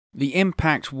The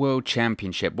Impact World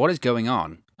Championship. What is going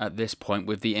on at this point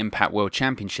with the Impact World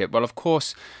Championship? Well, of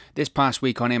course, this past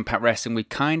week on Impact Wrestling, we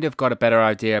kind of got a better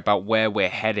idea about where we're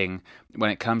heading when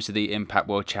it comes to the Impact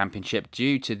World Championship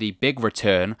due to the big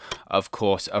return, of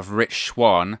course, of Rich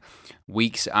Swann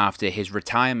weeks after his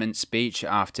retirement speech.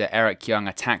 After Eric Young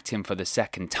attacked him for the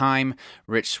second time,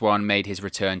 Rich Swann made his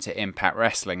return to Impact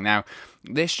Wrestling. Now,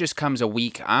 this just comes a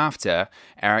week after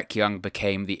Eric Young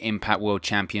became the Impact World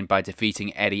Champion by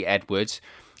defeating Eddie Edwards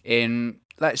in,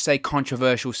 let's say,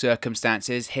 controversial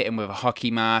circumstances. Hit him with a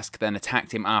hockey mask, then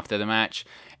attacked him after the match.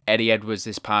 Eddie Edwards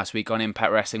this past week on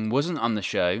Impact Wrestling wasn't on the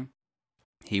show.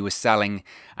 He was selling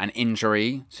an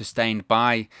injury sustained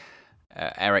by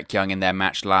Eric Young in their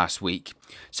match last week.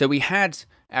 So we had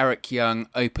Eric Young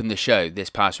open the show this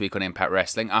past week on Impact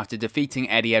Wrestling after defeating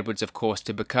Eddie Edwards, of course,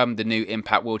 to become the new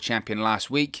Impact World Champion last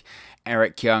week.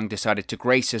 Eric Young decided to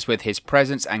grace us with his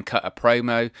presence and cut a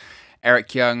promo.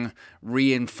 Eric Young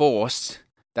reinforced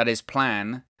that his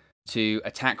plan to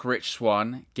attack Rich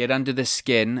Swann, get under the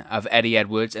skin of Eddie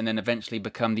Edwards, and then eventually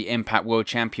become the Impact World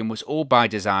Champion was all by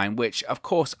design, which, of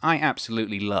course, I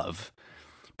absolutely love.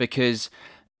 Because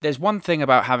there's one thing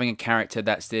about having a character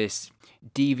that's this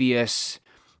devious,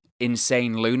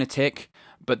 insane lunatic,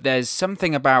 but there's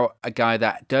something about a guy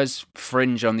that does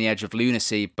fringe on the edge of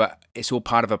lunacy, but it's all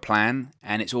part of a plan,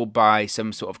 and it's all by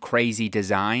some sort of crazy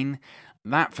design.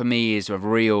 That, for me, is a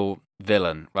real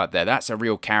villain right there. That's a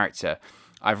real character.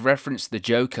 I've referenced the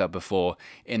Joker before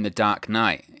in The Dark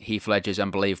Knight, Heath Ledger's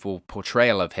unbelievable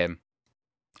portrayal of him,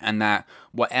 and that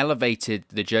what elevated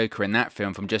the Joker in that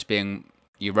film from just being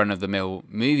your run-of-the-mill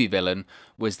movie villain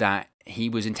was that he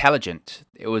was intelligent.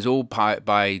 It was all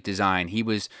by design. He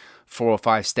was 4 or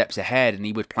 5 steps ahead, and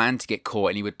he would plan to get caught,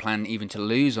 and he would plan even to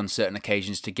lose on certain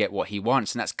occasions to get what he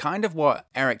wants. And that's kind of what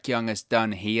Eric Young has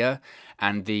done here,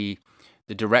 and the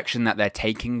direction that they're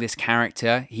taking this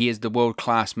character. He is the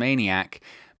world-class maniac,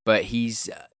 but he's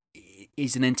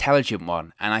an intelligent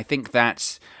one, and I think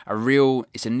that's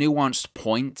it's a nuanced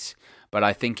point, but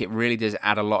I think it really does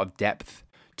add a lot of depth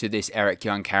to this Eric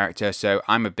Young character. So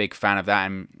I'm a big fan of that,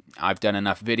 and I've done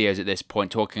enough videos at this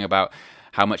point talking about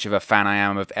how much of a fan I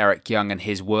am of Eric Young and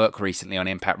his work recently on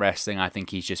Impact Wrestling. I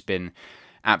think he's just been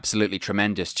absolutely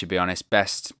tremendous, to be honest.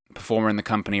 Best performer in the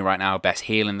company right now, best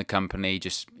heel in the company,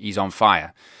 he's on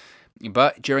fire.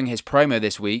 But during his promo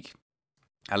this week,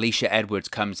 Alicia Edwards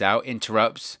comes out,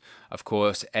 interrupts, of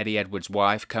course, Eddie Edwards'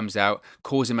 wife, comes out,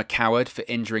 calls him a coward for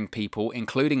injuring people,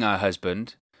 including her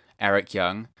husband, Eric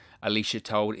Young. Alicia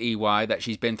told EY that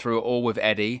she's been through it all with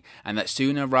Eddie, and that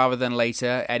sooner rather than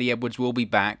later, Eddie Edwards will be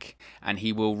back, and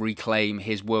he will reclaim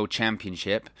his world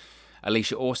championship.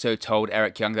 Alicia also told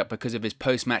Eric Young that because of his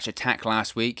post-match attack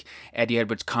last week, Eddie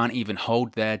Edwards can't even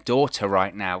hold their daughter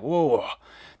right now. Whoa!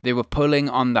 They were pulling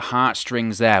on the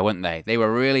heartstrings there, weren't they? They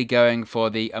were really going for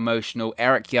the emotional.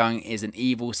 Eric Young is an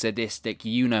evil, sadistic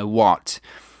you-know-what.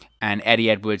 And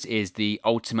Eddie Edwards is the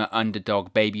ultimate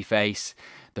underdog babyface,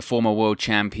 the former world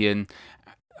champion.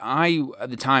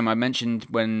 At the time, I mentioned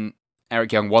when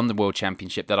Eric Young won the world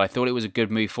championship that I thought it was a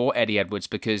good move for Eddie Edwards,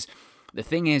 because the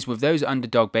thing is, with those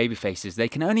underdog babyfaces, they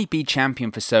can only be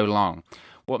champion for so long.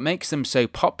 What makes them so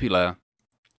popular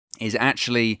is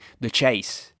actually the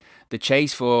chase. The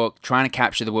chase for trying to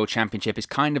capture the world championship is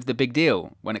kind of the big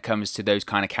deal when it comes to those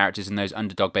kind of characters and those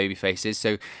underdog babyfaces.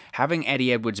 So having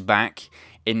Eddie Edwards back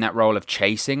in that role of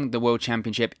chasing the world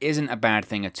championship isn't a bad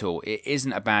thing at all. It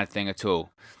isn't a bad thing at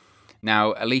all.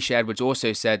 Now, Alicia Edwards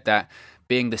also said that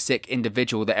being the sick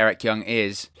individual that Eric Young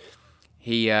is,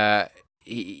 he's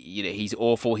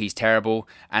awful, he's terrible.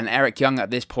 And Eric Young at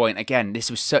this point, again,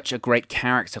 this was such a great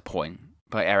character point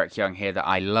by Eric Young here that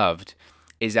I loved,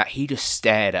 is that he just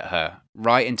stared at her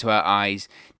right into her eyes,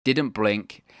 didn't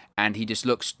blink, and he just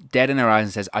looks dead in her eyes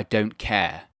and says, "I don't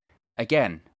care."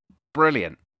 Again,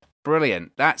 brilliant.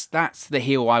 Brilliant. That's the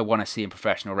heel I want to see in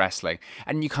professional wrestling.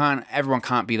 And everyone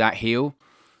can't be that heel,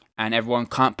 and everyone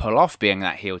can't pull off being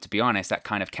that heel, to be honest, that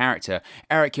kind of character.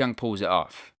 Eric Young pulls it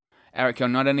off. Eric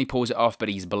Young not only pulls it off, but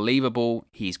he's believable,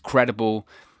 he's credible,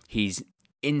 he's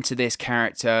into this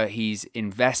character, he's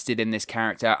invested in this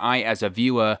character. I, as a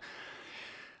viewer,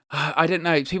 I don't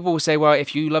know, people will say, well,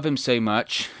 if you love him so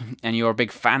much, and you're a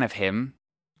big fan of him,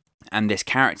 and this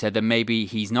character, then maybe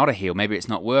he's not a heel, maybe it's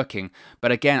not working.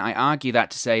 But again, I argue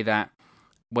that to say that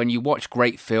when you watch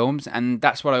great films, and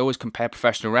that's what I always compare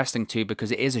professional wrestling to,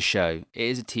 because it is a show, it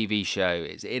is a TV show,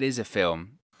 it is a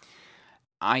film.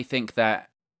 I think that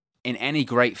in any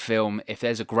great film, if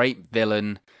there's a great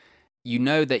villain, you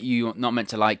know that you're not meant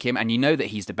to like him, and you know that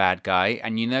he's the bad guy,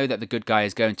 and you know that the good guy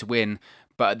is going to win,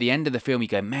 but at the end of the film you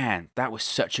go, man, that was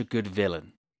such a good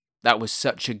villain. That was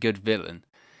such a good villain.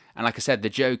 And like I said, the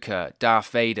Joker, Darth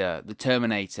Vader, the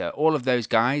Terminator, all of those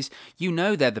guys, you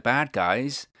know they're the bad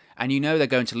guys, and you know they're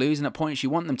going to lose, and at points you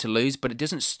want them to lose, but it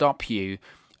doesn't stop you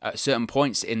at certain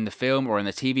points in the film or in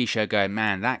the TV show going,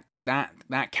 man,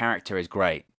 that character is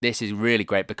great. This is really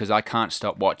great because I can't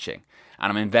stop watching,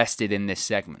 and I'm invested in this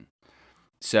segment.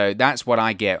 So that's what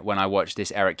I get when I watch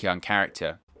this Eric Young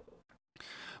character.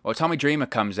 Well, Tommy Dreamer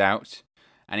comes out,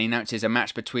 and he announces a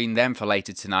match between them for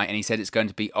later tonight, and he said it's going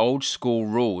to be old school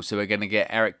rules. So we're going to get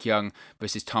Eric Young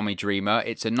versus Tommy Dreamer.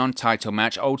 It's a non-title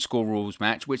match, old school rules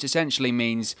match, which essentially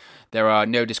means there are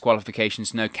no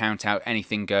disqualifications, no count out,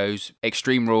 anything goes.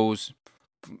 Extreme rules,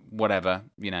 whatever,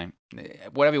 you know,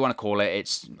 whatever you want to call it.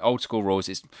 It's old school rules,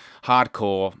 it's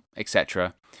hardcore,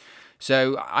 etc.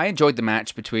 So I enjoyed the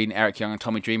match between Eric Young and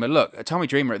Tommy Dreamer. Look, Tommy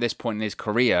Dreamer at this point in his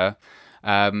career,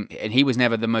 and he was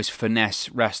never the most finesse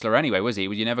wrestler anyway, was he?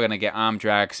 You're never going to get arm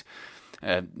drags,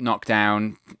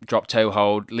 knockdown, drop toe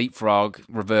hold, leapfrog,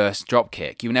 reverse, drop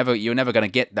kick. You're never going to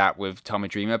get that with Tommy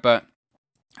Dreamer. But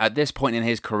at this point in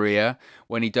his career,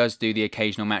 when he does do the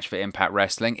occasional match for Impact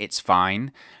Wrestling, it's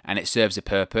fine and it serves a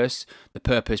purpose. The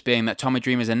purpose being that Tommy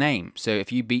Dreamer is a name. So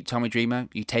if you beat Tommy Dreamer,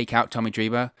 you take out Tommy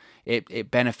Dreamer, it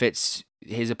benefits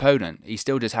his opponent. He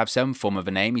still does have some form of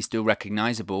a name. He's still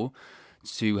recognizable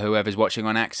to whoever's watching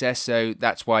on Access, so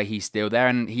that's why he's still there,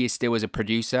 and he is still as a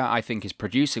producer. I think his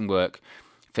producing work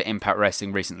for Impact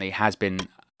Wrestling recently has been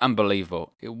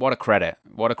unbelievable. What a credit.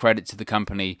 What a credit to the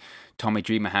company Tommy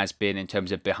Dreamer has been in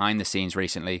terms of behind the scenes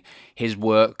recently. His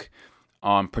work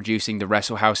on producing the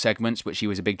Wrestle House segments, which he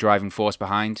was a big driving force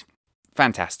behind,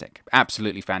 fantastic.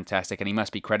 Absolutely fantastic, and he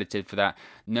must be credited for that.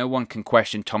 No one can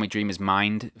question Tommy Dreamer's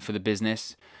mind for the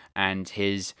business and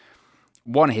his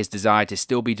desire to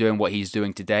still be doing what he's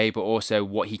doing today, but also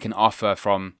what he can offer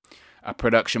from a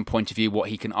production point of view, what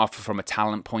he can offer from a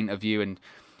talent point of view, and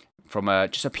from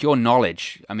just a pure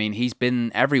knowledge. I mean, he's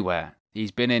been everywhere. He's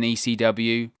been in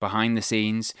ECW behind the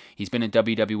scenes. He's been in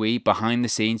WWE behind the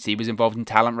scenes. He was involved in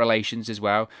talent relations as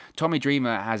well. Tommy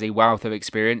Dreamer has a wealth of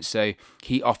experience, so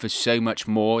he offers so much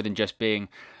more than just being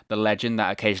the legend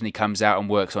that occasionally comes out and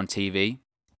works on TV.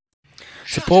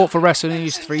 Support for Wrestle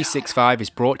News 365 is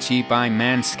brought to you by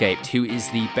Manscaped, who is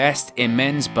the best in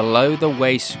men's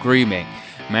below-the-waist grooming.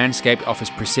 Manscaped offers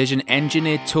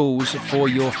precision-engineered tools for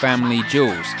your family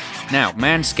jewels. Now,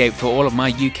 Manscaped, for all of my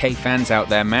UK fans out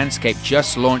there, Manscaped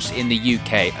just launched in the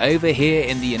UK. Over here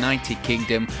in the United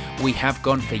Kingdom, we have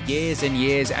gone for years and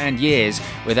years and years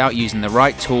without using the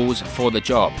right tools for the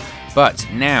job. But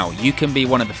now you can be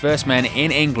one of the first men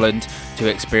in England to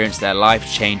experience their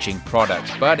life-changing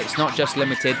product. But it's not just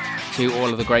limited to all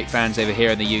of the great fans over here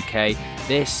in the UK.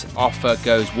 This offer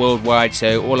goes worldwide,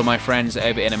 so all of my friends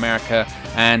over in America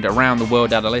and around the world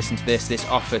that are listening to this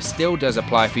offer still does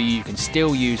apply for you. You can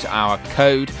still use our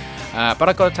code. But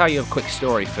I've got to tell you a quick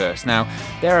story first. Now,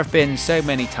 there have been so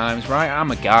many times, right?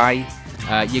 I'm a guy.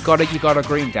 You gotta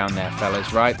groom down there,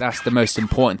 fellas, right? That's the most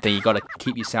important thing. You gotta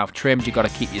keep yourself trimmed, you gotta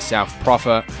keep yourself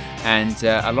proper, and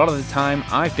a lot of the time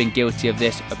I've been guilty of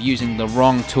this, of using the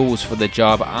wrong tools for the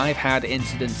job. I've had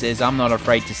incidences, I'm not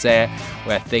afraid to say it,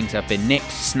 where things have been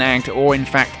nicked, snagged, or in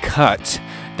fact cut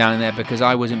down there because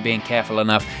I wasn't being careful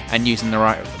enough and using the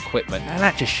right equipment. Now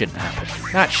that just shouldn't happen.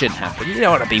 That shouldn't happen. You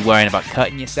don't want to be worrying about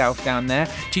cutting yourself down there.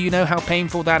 Do you know how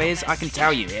painful that is? I can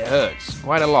tell you, it hurts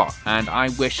quite a lot, and I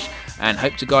wish and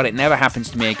hope to God it never happens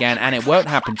to me again, and it won't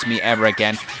happen to me ever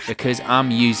again because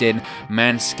I'm using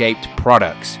Manscaped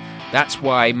products. That's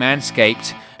why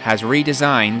Manscaped has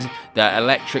redesigned the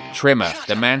electric trimmer.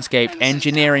 The Manscaped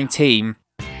engineering team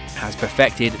has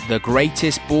perfected the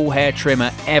greatest ball hair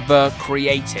trimmer ever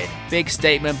created. Big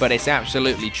statement, but it's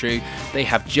absolutely true. They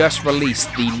have just released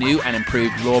the new and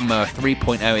improved Lawnmower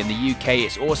 3.0 in the UK.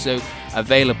 It's also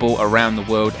available around the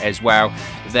world as well.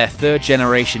 Their third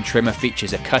generation trimmer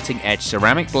features a cutting edge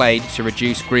ceramic blade to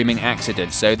reduce grooming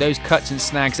accidents. So those cuts and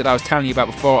snags that I was telling you about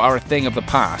before are a thing of the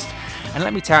past. And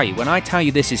let me tell you, when I tell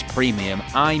you this is premium,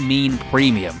 I mean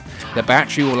premium. The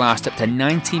battery will last up to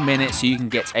 90 minutes so you can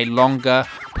get a longer,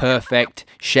 perfect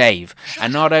shave.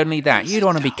 And not only that, you don't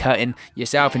want to be cutting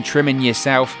yourself and trimming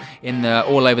yourself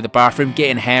all over the bathroom,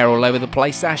 getting hair all over the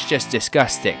place. That's just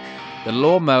disgusting. The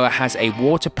lawnmower has a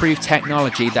waterproof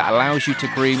technology that allows you to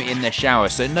groom in the shower,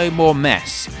 so no more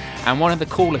mess. And one of the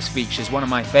coolest features, one of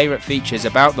my favorite features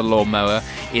about the lawnmower,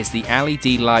 is the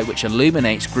LED light which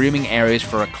illuminates grooming areas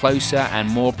for a closer and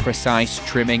more precise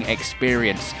trimming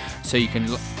experience. So you can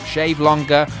shave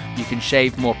longer, you can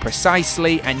shave more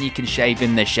precisely, and you can shave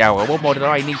in the shower. What more did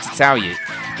I need to tell you?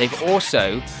 They've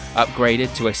also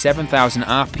upgraded to a 7,000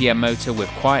 RPM motor with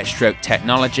quiet stroke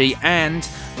technology and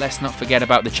let's not forget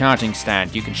about the charging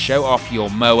stand. You can show off your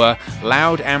mower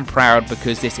loud and proud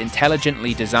because this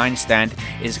intelligently designed stand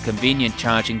is a convenient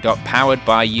charging dock powered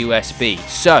by USB.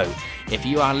 So, if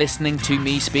you are listening to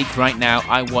me speak right now,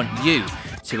 I want you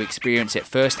to experience it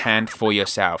firsthand for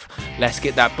yourself. Let's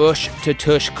get that bush to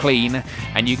tush clean,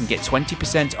 and you can get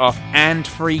 20% off and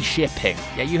free shipping.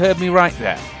 Yeah, you heard me right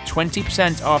there.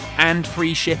 20% off and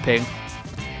free shipping.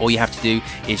 All you have to do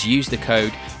is use the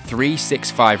code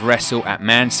 365wrestle at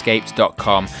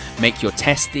manscaped.com. Make your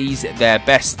testes their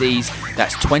besties.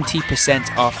 That's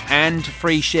 20% off and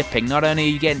free shipping. Not only are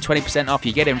you getting 20% off,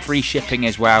 you're getting free shipping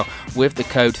as well with the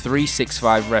code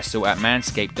 365wrestle at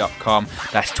manscaped.com.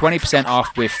 That's 20%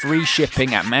 off with free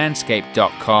shipping at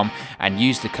manscaped.com, and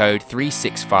use the code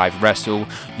 365wrestle.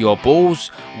 Your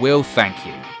balls will thank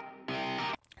you.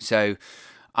 So,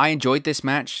 I enjoyed this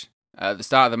match. At the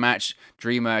start of the match,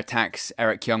 Dreamer attacks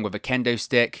Eric Young with a kendo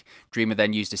stick. Dreamer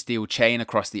then used a steel chain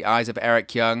across the eyes of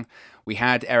Eric Young. We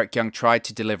had Eric Young try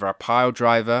to deliver a pile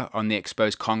driver on the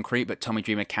exposed concrete, but Tommy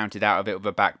Dreamer countered out of it with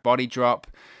a back body drop.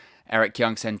 Eric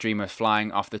Young sent Dreamer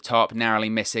flying off the top, narrowly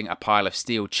missing a pile of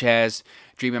steel chairs.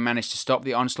 Dreamer managed to stop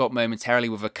the onslaught momentarily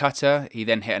with a cutter. He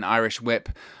then hit an Irish whip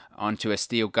onto a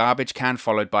steel garbage can,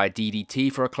 followed by a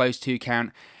DDT for a close 2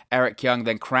 count. Eric Young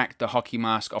then cracked the hockey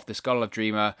mask off the skull of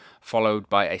Dreamer, followed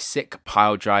by a sick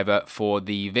pile driver for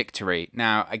the victory.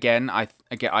 Now, again, I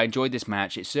enjoyed this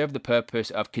match. It served the purpose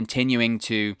of continuing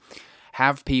to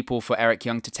have people for Eric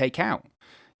Young to take out.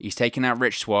 He's taken out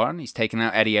Rich Swann, he's taken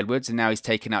out Eddie Edwards, and now he's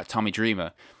taken out Tommy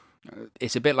Dreamer.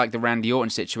 It's a bit like the Randy Orton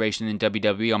situation in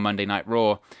WWE on Monday Night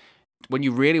Raw. When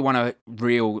you really want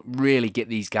to really get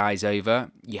these guys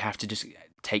over, you have to just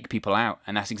take people out,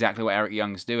 and that's exactly what Eric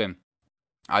Young's doing.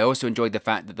 I also enjoyed the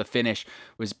fact that the finish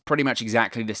was pretty much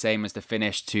exactly the same as the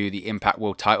finish to the Impact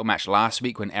World title match last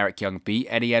week when Eric Young beat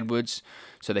Eddie Edwards.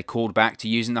 So they called back to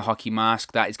using the hockey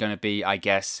mask. That is going to be, I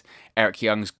guess, Eric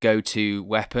Young's go-to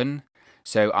weapon.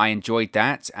 So I enjoyed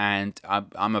that, and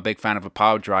I'm a big fan of a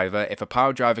pile driver. If a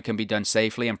pile driver can be done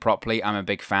safely and properly, I'm a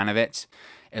big fan of it.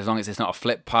 As long as it's not a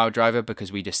flip pile driver,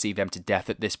 because we just see them to death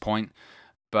at this point.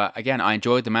 But again, I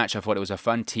enjoyed the match. I thought it was a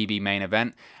fun TV main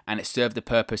event, and it served the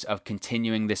purpose of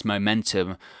continuing this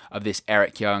momentum of this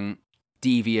Eric Young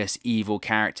devious, evil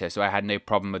character. So I had no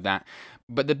problem with that.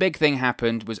 But the big thing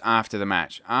happened was after the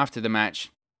match. After the match,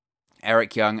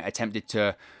 Eric Young attempted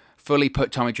to fully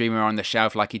put Tommy Dreamer on the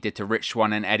shelf like he did to Rich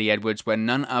Swann and Eddie Edwards, when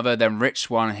none other than Rich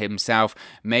Swann himself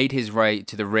made his way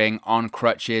to the ring on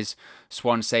crutches.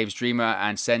 Swann saves Dreamer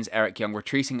and sends Eric Young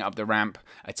retreating up the ramp,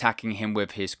 attacking him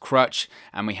with his crutch,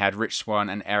 and we had Rich Swann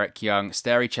and Eric Young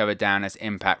stare each other down as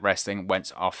Impact Wrestling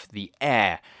went off the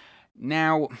air.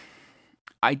 Now,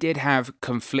 I did have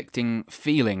conflicting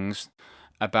feelings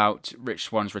about Rich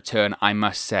Swann's return, I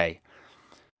must say.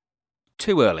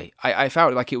 Too early. I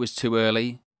felt like it was too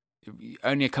early.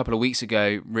 Only a couple of weeks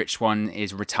ago, Rich Swann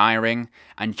is retiring,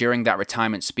 and during that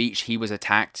retirement speech, he was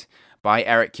attacked by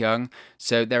Eric Young.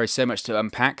 So there is so much to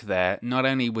unpack there. Not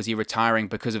only was he retiring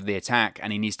because of the attack,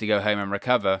 and he needs to go home and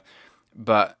recover,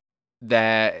 but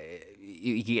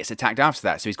he gets attacked after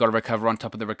that, so he's got to recover on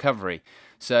top of the recovery.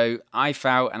 So I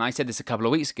felt, and I said this a couple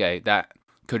of weeks ago, that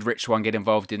could Rich Swann get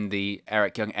involved in the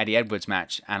Eric Young-Eddie Edwards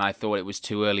match? And I thought it was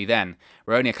too early then.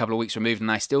 We're only a couple of weeks removed,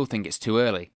 and I still think it's too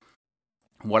early.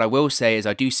 What I will say is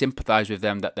I do sympathise with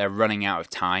them that they're running out of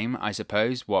time, I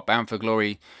suppose. What Bound for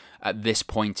Glory at this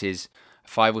point is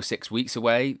 5 or 6 weeks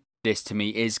away. This, to me,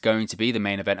 is going to be the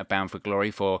main event of Bound for Glory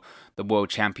for the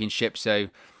World Championship. So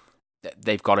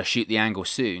they've got to shoot the angle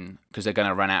soon because they're going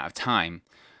to run out of time.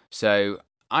 So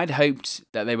I'd hoped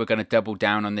that they were going to double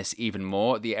down on this even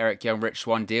more, the Eric Young-Rich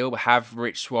Swann deal. Have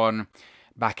Rich Swann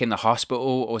back in the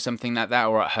hospital or something like that,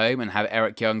 or at home, and have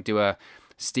Eric Young do a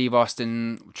Steve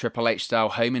Austin, Triple H style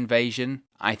home invasion.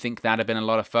 I think that'd have been a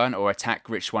lot of fun, or attack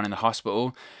Rich Swann in the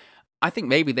hospital. I think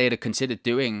maybe they'd have considered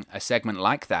doing a segment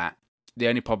like that. The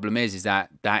only problem is that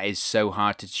is so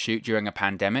hard to shoot during a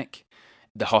pandemic.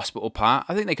 The hospital part.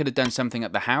 I think they could have done something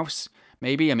at the house.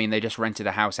 Maybe. I mean, they just rented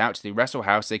a house out to the Wrestle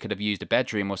House. They could have used a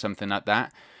bedroom or something like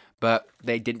that. But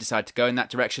they didn't decide to go in that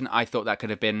direction. I thought that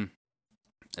could have been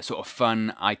a sort of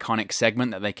fun, iconic segment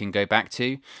that they can go back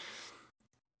to.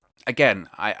 Again,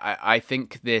 I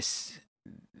think this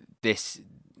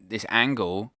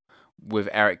angle with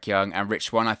Eric Young and Rich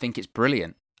Swann, I think it's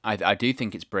brilliant. I do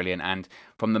think it's brilliant, and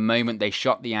from the moment they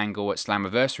shot the angle at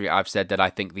Slammiversary, I've said that I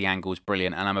think the angle is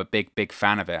brilliant, and I'm a big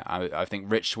fan of it. I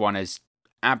think Rich Swann has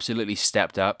absolutely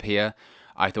stepped up here.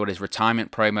 I thought his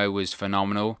retirement promo was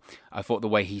phenomenal. I thought the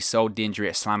way he sold the injury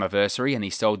at Slammiversary, and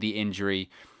he sold the injury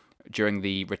during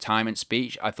the retirement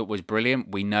speech, I thought was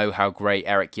brilliant. We know how great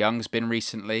Eric Young's been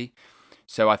recently.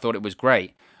 So I thought it was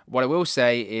great. What I will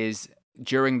say is,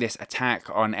 during this attack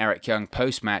on Eric Young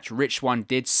post-match, Rich Swann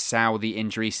did sell the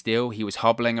injury still. He was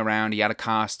hobbling around. He had a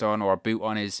cast on or a boot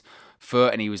on his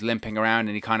foot, and he was limping around,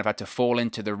 and he kind of had to fall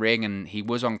into the ring, and he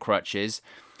was on crutches.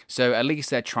 So at least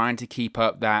they're trying to keep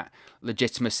up that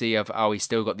legitimacy of, oh, he's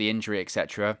still got the injury,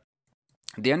 etc.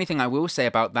 The only thing I will say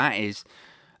about that is,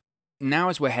 now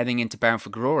as we're heading into Bound for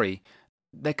Glory,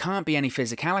 there can't be any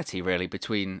physicality really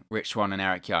between Rich Swann and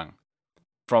Eric Young.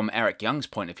 From Eric Young's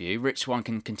point of view, Rich Swann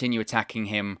can continue attacking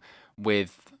him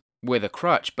with a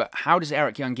crutch, but how does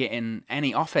Eric Young get in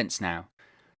any offense now?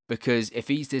 Because if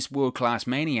he's this world-class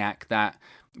maniac that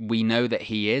we know that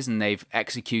he is, and they've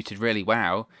executed really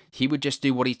well, he would just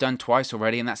do what he's done twice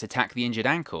already, and that's attack the injured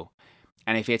ankle.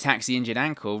 And if he attacks the injured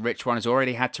ankle, Rich Swann has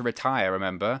already had to retire,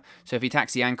 remember? So if he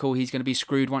attacks the ankle, he's going to be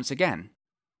screwed once again.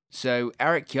 So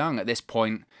Eric Young at this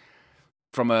point,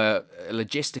 from a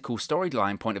logistical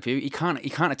storyline point of view, he can't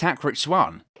attack Rich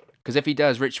Swann, because if he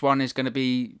does, Rich Swann is going to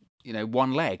be,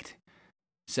 one-legged.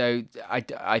 So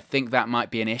I think that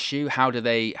might be an issue. How do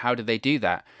they do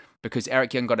that? Because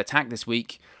Eric Young got attacked this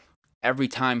week. Every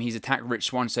time he's attacked Rich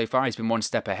Swann so far, he's been one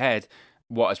step ahead.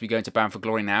 What, as we go into Bound for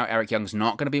Glory now, Eric Young's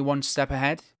not going to be one step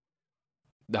ahead?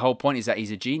 The whole point is that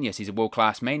he's a genius. He's a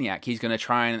world-class maniac. He's going to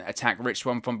try and attack Rich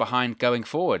Swann from behind going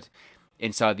forward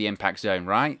inside the impact zone,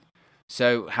 right?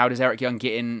 So how does Eric Young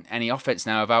get in any offense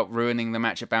now without ruining the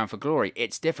match at Bound for Glory?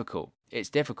 It's difficult. It's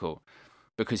difficult.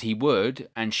 Because he would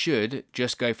and should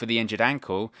just go for the injured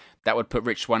ankle. That would put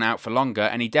Rich Swann out for longer,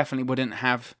 and he definitely wouldn't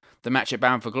have the match at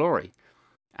Bound for Glory.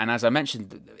 And as I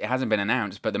mentioned, it hasn't been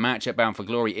announced, but the match at Bound for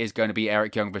Glory is going to be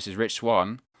Eric Young versus Rich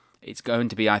Swann. It's going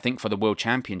to be, I think, for the World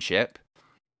Championship.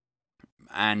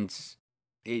 And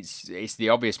it's the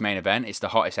obvious main event. It's the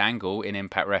hottest angle in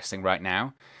Impact Wrestling right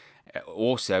now.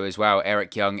 Also, as well,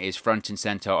 Eric Young is front and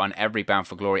center on every Bound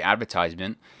for Glory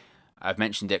advertisement. I've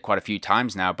mentioned it quite a few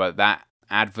times now, but that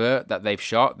advert that they've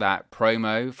shot, that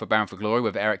promo for Bound for Glory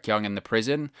with Eric Young in the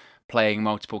prison, playing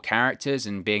multiple characters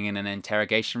and being in an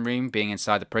interrogation room, being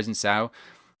inside the prison cell,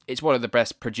 it's one of the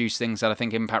best produced things that I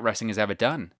think Impact Wrestling has ever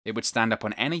done. It would stand up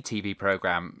on any TV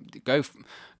program.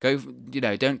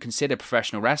 Don't consider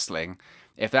professional wrestling.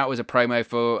 If that was a promo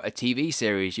for a TV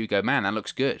series, you go, man, that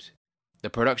looks good. The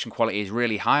production quality is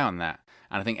really high on that.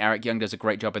 And I think Eric Young does a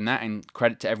great job in that, and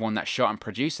credit to everyone that shot and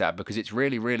produced that, because it's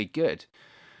really, really good.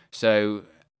 So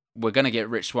we're going to get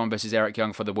Rich Swann versus Eric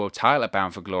Young for the world title at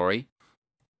Bound for Glory.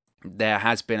 There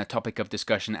has been a topic of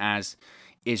discussion as,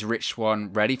 is Rich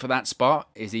Swann ready for that spot?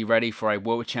 Is he ready for a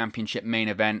World Championship main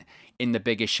event in the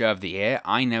biggest show of the year?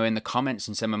 I know in the comments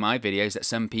in some of my videos that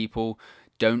some people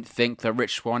don't think that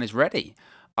Rich Swann is ready.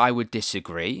 I would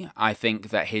disagree. I think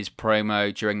that his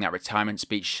promo during that retirement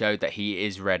speech showed that he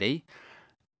is ready.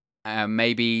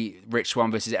 Maybe Rich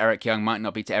Swann versus Eric Young might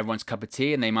not be to everyone's cup of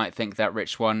tea, and they might think that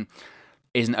Rich Swann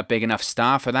isn't a big enough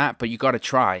star for that, but you got to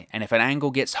try. And if an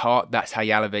angle gets hot, that's how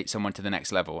you elevate someone to the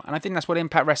next level. And I think that's what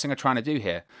Impact Wrestling are trying to do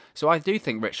here. So I do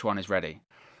think Rich Swann is ready.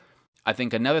 I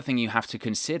think another thing you have to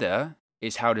consider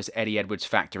is, how does Eddie Edwards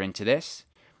factor into this?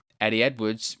 Eddie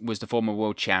Edwards was the former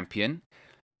world champion.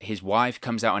 His wife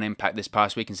comes out on Impact this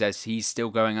past week and says he's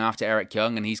still going after Eric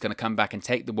Young and he's going to come back and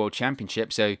take the world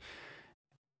championship. So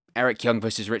Eric Young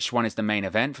versus Rich Swann is the main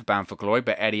event for Bound for Glory,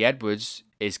 but Eddie Edwards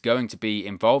is going to be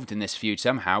involved in this feud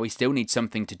somehow. He still needs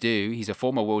something to do. He's a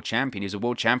former world champion. He was a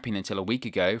world champion until a week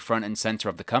ago, front and center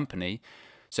of the company.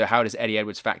 So how does Eddie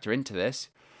Edwards factor into this?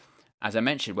 As I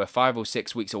mentioned, we're 5 or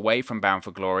 6 weeks away from Bound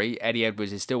for Glory. Eddie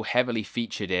Edwards is still heavily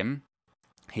featured in.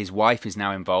 His wife is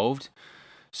now involved.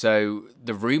 So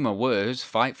the rumor was,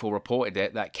 Fightful reported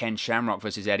it, that Ken Shamrock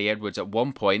versus Eddie Edwards at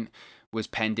one point was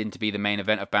penned in to be the main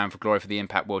event of Bound for Glory for the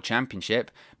Impact World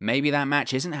Championship. Maybe that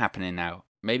match isn't happening now.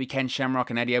 Maybe Ken Shamrock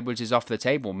and Eddie Edwards is off the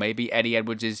table. Maybe Eddie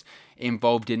Edwards is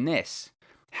involved in this.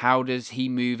 How does he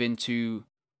move into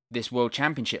this World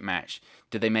Championship match?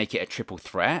 Do they make it a triple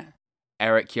threat?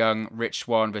 Eric Young, Rich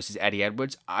Swann versus Eddie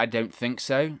Edwards? I don't think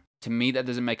so. To me, that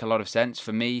doesn't make a lot of sense.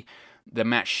 For me, the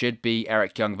match should be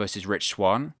Eric Young versus Rich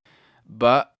Swann.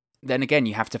 But then again,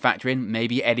 you have to factor in,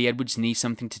 maybe Eddie Edwards needs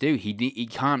something to do. He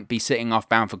can't be sitting off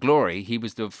Bound for Glory. He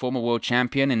was the former world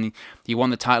champion and he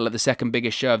won the title at the second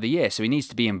biggest show of the year, so he needs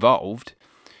to be involved.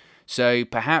 So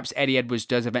perhaps Eddie Edwards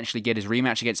does eventually get his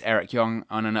rematch against Eric Young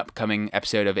on an upcoming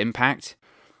episode of Impact.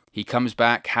 He comes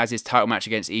back, has his title match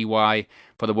against EY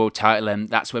for the world title, and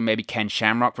that's when maybe Ken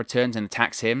Shamrock returns and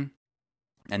attacks him.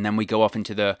 And then we go off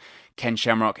into the Ken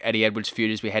Shamrock, Eddie Edwards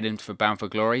feud as we head into for Bound for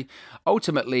Glory.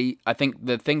 Ultimately, I think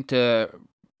the thing to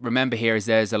remember here is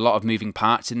there's a lot of moving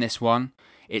parts in this one.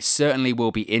 It certainly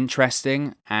will be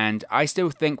interesting, and I still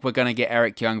think we're going to get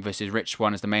Eric Young versus Rich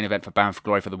Swann as the main event for Bound for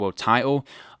Glory for the world title.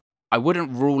 I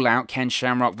wouldn't rule out Ken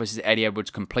Shamrock versus Eddie Edwards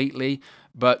completely,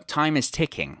 but time is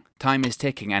ticking. Time is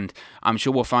ticking, and I'm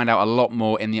sure we'll find out a lot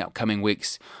more in the upcoming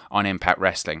weeks on Impact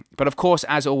Wrestling. But of course,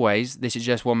 as always, this is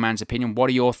just one man's opinion.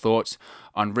 What are your thoughts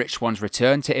on Rich Swann's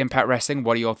return to Impact Wrestling?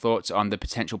 What are your thoughts on the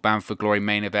potential Bound for Glory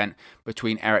main event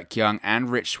between Eric Young and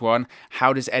Rich Swann?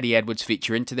 How does Eddie Edwards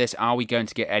feature into this? Are we going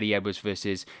to get Eddie Edwards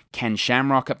versus Ken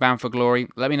Shamrock at Bound for Glory?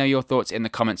 Let me know your thoughts in the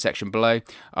comment section below.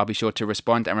 I'll be sure to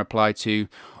respond and reply to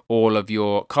all of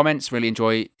your comments. Really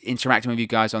enjoy interacting with you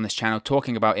guys on this channel,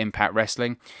 talking about Impact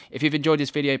Wrestling. If you've enjoyed this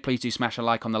video, please do smash a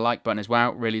like on the like button as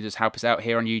well. It really does help us out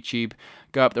here on YouTube.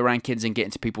 Go up the rankings and get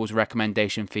into people's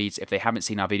recommendation feeds if they haven't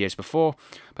seen our videos before.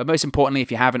 But most importantly,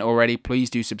 if you haven't already, please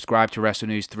do subscribe to Wrestle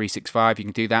News 365. You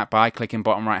can do that by clicking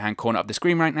bottom right hand corner of the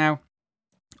screen right now.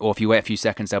 Or if you wait a few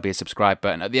seconds, there'll be a subscribe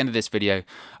button at the end of this video,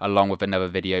 along with another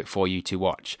video for you to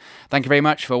watch. Thank you very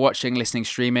much for watching, listening,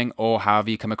 streaming, or however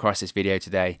you come across this video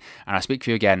today. And I'll speak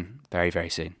to you again very, very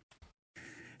soon.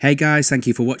 Hey guys, thank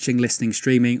you for watching, listening,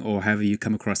 streaming, or however you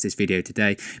come across this video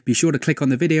today. Be sure to click on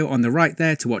the video on the right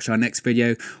there to watch our next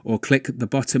video, or click the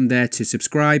bottom there to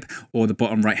subscribe, or the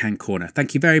bottom right hand corner.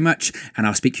 Thank you very much, and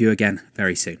I'll speak to you again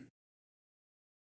very soon.